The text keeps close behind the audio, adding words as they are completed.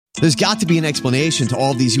There's got to be an explanation to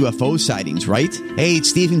all of these UFO sightings, right? Hey,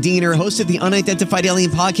 it's Stephen Diener, host of the Unidentified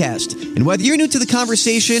Alien Podcast. And whether you're new to the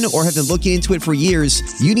conversation or have been looking into it for years,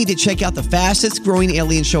 you need to check out the fastest growing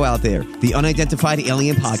alien show out there, the Unidentified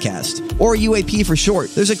Alien Podcast, or UAP for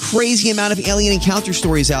short. There's a crazy amount of alien encounter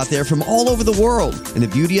stories out there from all over the world. And the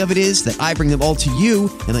beauty of it is that I bring them all to you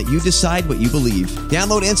and let you decide what you believe.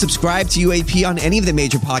 Download and subscribe to UAP on any of the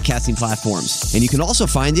major podcasting platforms. And you can also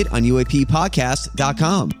find it on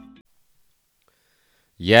UAPpodcast.com.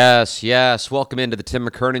 Yes. Welcome into the Tim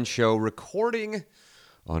McKernan Show, recording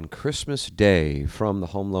on Christmas Day from the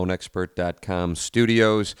HomeLoanExpert.com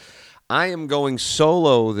studios. I am going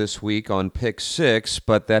solo this week on Pick 6,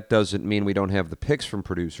 but that doesn't mean we don't have the picks from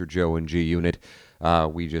producer Joe and G Unit.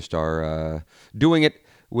 We just are doing it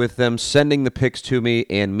with them sending the picks to me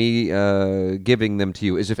and me giving them to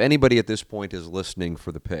you, as if anybody at this point is listening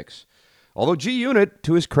for the picks. Although G Unit,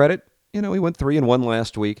 to his credit, he went 3-1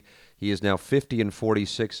 last week. He is now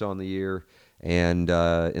 50-46 on the year, and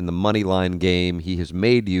in the money line game, he has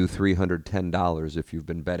made you $310 if you've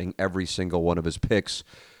been betting every single one of his picks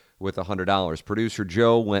with $100. Producer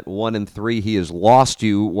Joe went 1-3. He has lost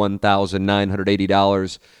you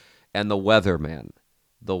 $1,980. And the weatherman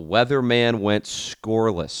went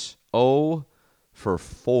scoreless, 0 for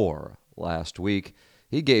 4 last week.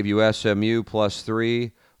 He gave you SMU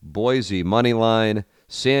 +3, Boise money line,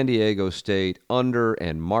 San Diego State under,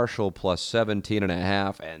 and Marshall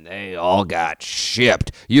 +17.5, and they all got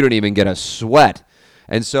shipped. You didn't even get a sweat.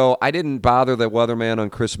 And so I didn't bother the weatherman on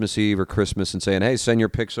Christmas Eve or Christmas and saying, hey, send your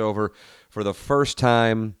picks over. For the first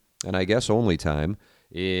time, and I guess only time,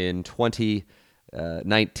 in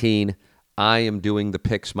 2019, I am doing the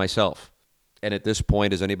picks myself. And at this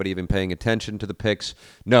point, is anybody even paying attention to the picks?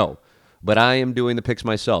 No. But I am doing the picks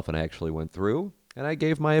myself, and I actually went through and I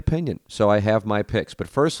gave my opinion. So I have my picks. But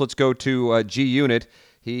first, let's go to G Unit.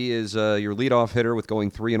 He is your leadoff hitter with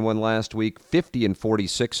going 3-1 last week,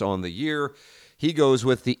 50-46 on the year. He goes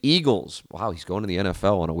with the Eagles. Wow, he's going to the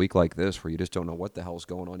NFL on a week like this where you just don't know what the hell's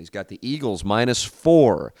going on. He's got the Eagles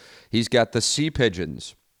 -4. He's got the Sea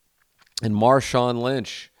Pigeons and Marshawn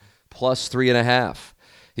Lynch +3.5.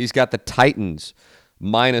 He's got the Titans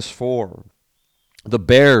 -4. The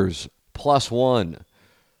Bears +1.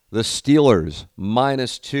 The Steelers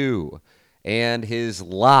 -2, and his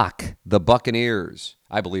lock, the Buccaneers.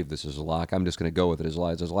 I believe this is a lock. I'm just going to go with it as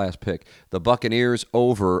his last pick. The Buccaneers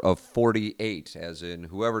over of 48, as in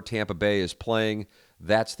whoever Tampa Bay is playing,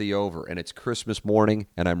 that's the over. And it's Christmas morning,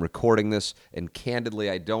 and I'm recording this, and candidly,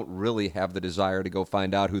 I don't really have the desire to go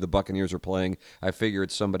find out who the Buccaneers are playing. I figure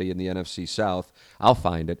it's somebody in the NFC South. I'll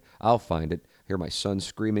find it. Hear my son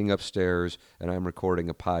screaming upstairs, and I'm recording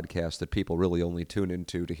a podcast that people really only tune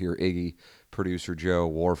into to hear Iggy, producer Joe,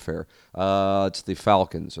 warfare. It's the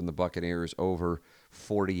Falcons and the Buccaneers over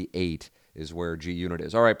 48 is where G Unit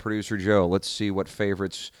is. All right, producer Joe, let's see what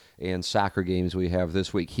favorites and soccer games we have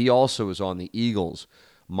this week. He also is on the Eagles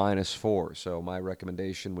 -4, so my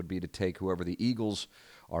recommendation would be to take whoever the Eagles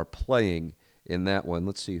are playing in that one.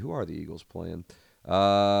 Let's see, who are the Eagles playing?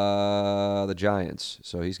 The Giants.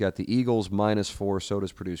 So he's got the Eagles -4. So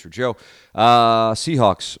does producer Joe.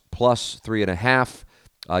 Seahawks +3.5.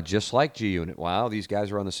 Just like G Unit. Wow, these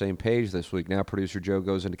guys are on the same page this week. Now producer Joe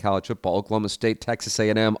goes into college football. Oklahoma State, Texas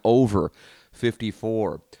A&M over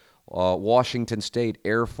 54. Washington State,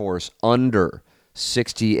 Air Force under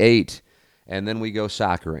 68. And then we go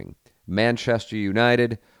soccering. Manchester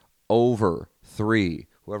United over 3.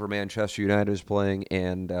 Whoever Manchester United is playing,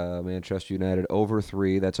 and Manchester United over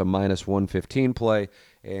 3, that's a -115 play.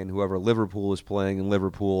 And whoever Liverpool is playing, and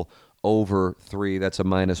Liverpool over 3, that's a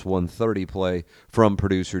 -130 play from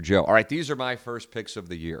producer Joe. All right, these are my first picks of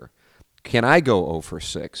the year. Can I go 0 for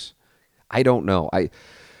 6? I don't know. I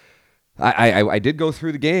did go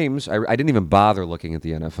through the games. I didn't even bother looking at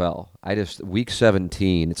the NFL. Week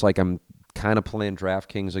 17, it's like I'm kind of playing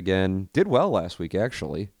DraftKings again. Did well last week,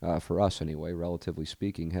 actually, for us anyway, relatively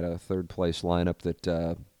speaking. Had a fourth place lineup that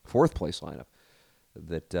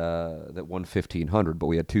won $1,500, but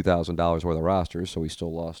we had $2,000 worth of rosters, so we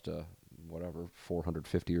still lost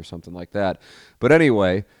 $450 or something like that. But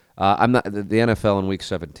anyway, I'm not the NFL in week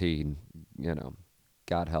 17.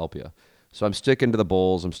 God help you. So I'm sticking to the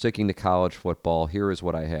Bulls. I'm sticking to college football. Here is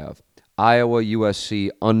what I have. Iowa,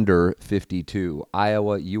 USC under 52.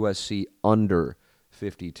 Iowa, USC under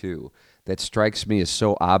 52. That strikes me as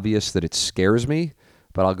so obvious that it scares me,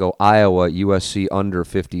 but I'll go Iowa, USC under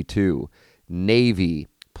 52. Navy,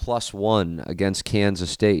 +1 against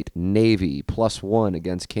Kansas State. Navy, +1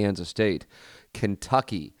 against Kansas State.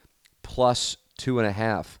 Kentucky,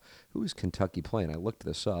 +2.5. Who is Kentucky playing? I looked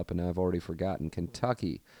this up, and I've already forgotten.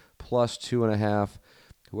 Kentucky, +2.5.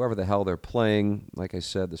 whoever the hell they're playing. Like I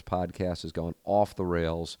said, this podcast has gone off the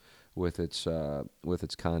rails with its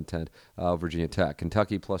content. Virginia Tech.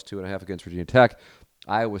 Kentucky plus 2.5 against Virginia Tech.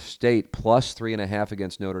 Iowa State plus 3.5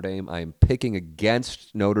 against Notre Dame. I am picking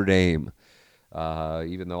against Notre Dame.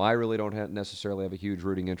 Even though I really don't necessarily have a huge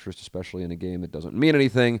rooting interest, especially in a game that doesn't mean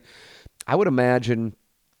anything. I would imagine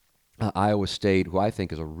Iowa State, who I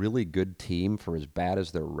think is a really good team for as bad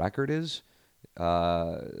as their record is,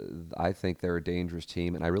 I think they're a dangerous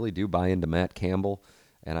team, and I really do buy into Matt Campbell,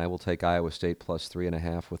 and I will take Iowa State plus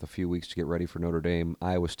 3.5 with a few weeks to get ready for Notre Dame.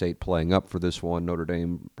 Iowa State playing up for this one, Notre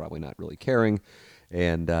Dame probably not really caring,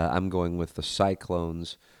 and I'm going with the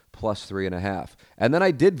Cyclones plus 3.5. And then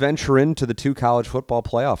I did venture into the 2 college football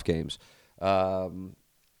playoff games, and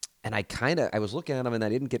I was looking at them, and I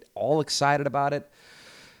didn't get all excited about it,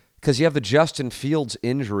 because you have the Justin Fields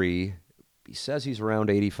injury. He says he's around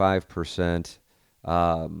 85%.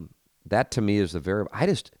 That to me is the variable.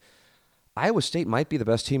 Iowa State might be the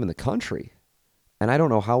best team in the country, and I don't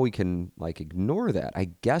know how we can ignore that. I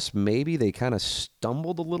guess maybe they kind of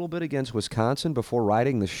stumbled a little bit against Wisconsin before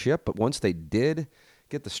riding the ship, but once they did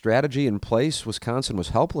get the strategy in place, Wisconsin was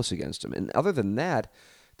helpless against them. And other than that,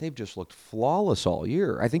 they've just looked flawless all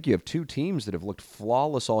year. I think you have 2 teams that have looked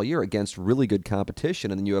flawless all year against really good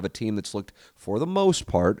competition, and then you have a team that's looked, for the most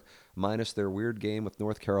part, minus their weird game with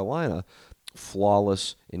North Carolina,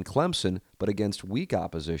 flawless in Clemson, but against weak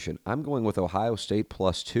opposition. I'm going with Ohio State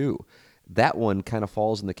plus 2. That one kind of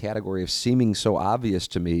falls in the category of seeming so obvious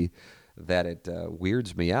to me that it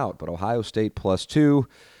weirds me out. But Ohio State plus 2.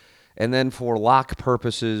 And then for lock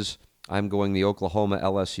purposes, I'm going the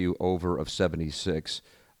Oklahoma-LSU over of 76.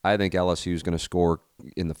 I think LSU is going to score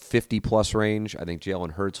in the 50-plus range. I think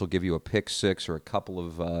Jalen Hurts will give you a pick 6 or a couple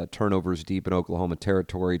of turnovers deep in Oklahoma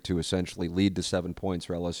territory to essentially lead to 7 points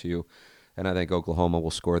for LSU. And I think Oklahoma will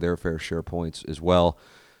score their fair share of points as well.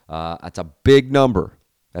 That's a big number.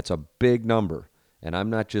 And I'm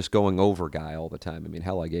not just going over guy all the time. I mean,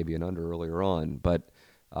 hell, I gave you an under earlier on. But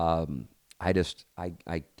I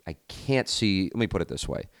can't see – let me put it this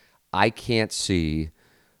way. I can't see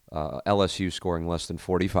LSU scoring less than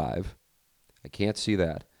 45. I can't see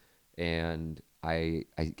that. And I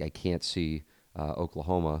can't see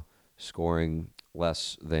Oklahoma scoring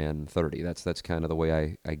less than 30. That's kind of the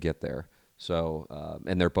way I get there. So,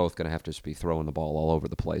 and they're both going to have to just be throwing the ball all over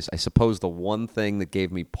the place. I suppose the one thing that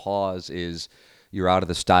gave me pause is you're out of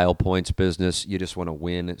the style points business. You just want to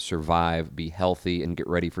win, survive, be healthy, and get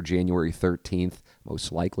ready for January 13th,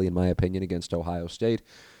 most likely, in my opinion, against Ohio State.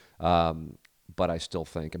 But I still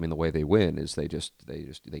think, the way they win is they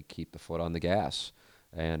keep the foot on the gas.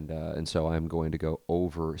 And so I'm going to go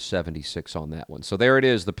over 76 on that one. So there it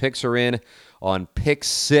is. The picks are in on Pick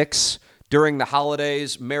 6 during the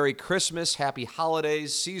holidays. Merry Christmas, Happy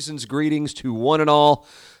Holidays, season's greetings to one and all.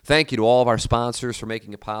 Thank you to all of our sponsors for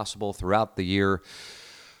making it possible throughout the year.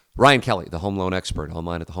 Ryan Kelly, the Home Loan Expert,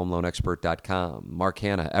 online at thehomeloanexpert.com. Mark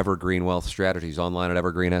Hanna, Evergreen Wealth Strategies, online at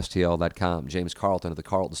evergreenstl.com. James Carlton at the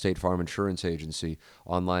Carlton State Farm Insurance Agency,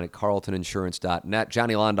 online at carltoninsurance.net.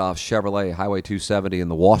 Johnny Londoff, Chevrolet, Highway 270 in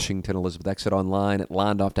the Washington Elizabeth exit, online at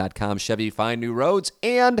londoff.com. Chevy, find new roads.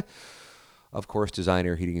 And, of course, Design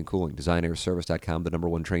Air Heating and Cooling, designairservice.com, the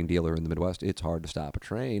 #1 train dealer in the Midwest. It's hard to stop a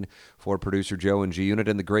train. For producer Joe and G-Unit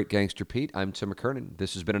and the great gangster Pete, I'm Tim McKernan.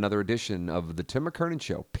 This has been another edition of the Tim McKernan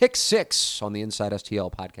Show. Pick 6 on the Inside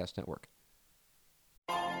STL Podcast Network.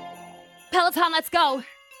 Peloton, let's go.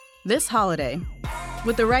 This holiday,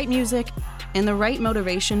 with the right music and the right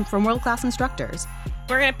motivation from world-class instructors,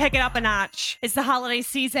 we're going to pick it up a notch. It's the holiday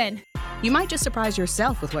season. You might just surprise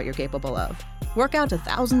yourself with what you're capable of. Work out to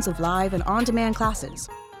thousands of live and on-demand classes,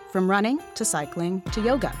 from running to cycling to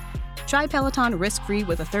yoga. Try Peloton risk-free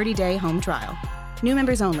with a 30-day home trial. New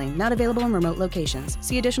members only, not available in remote locations.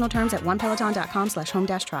 See additional terms at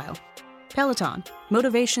onepeloton.com/home-trial. Peloton,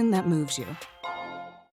 motivation that moves you.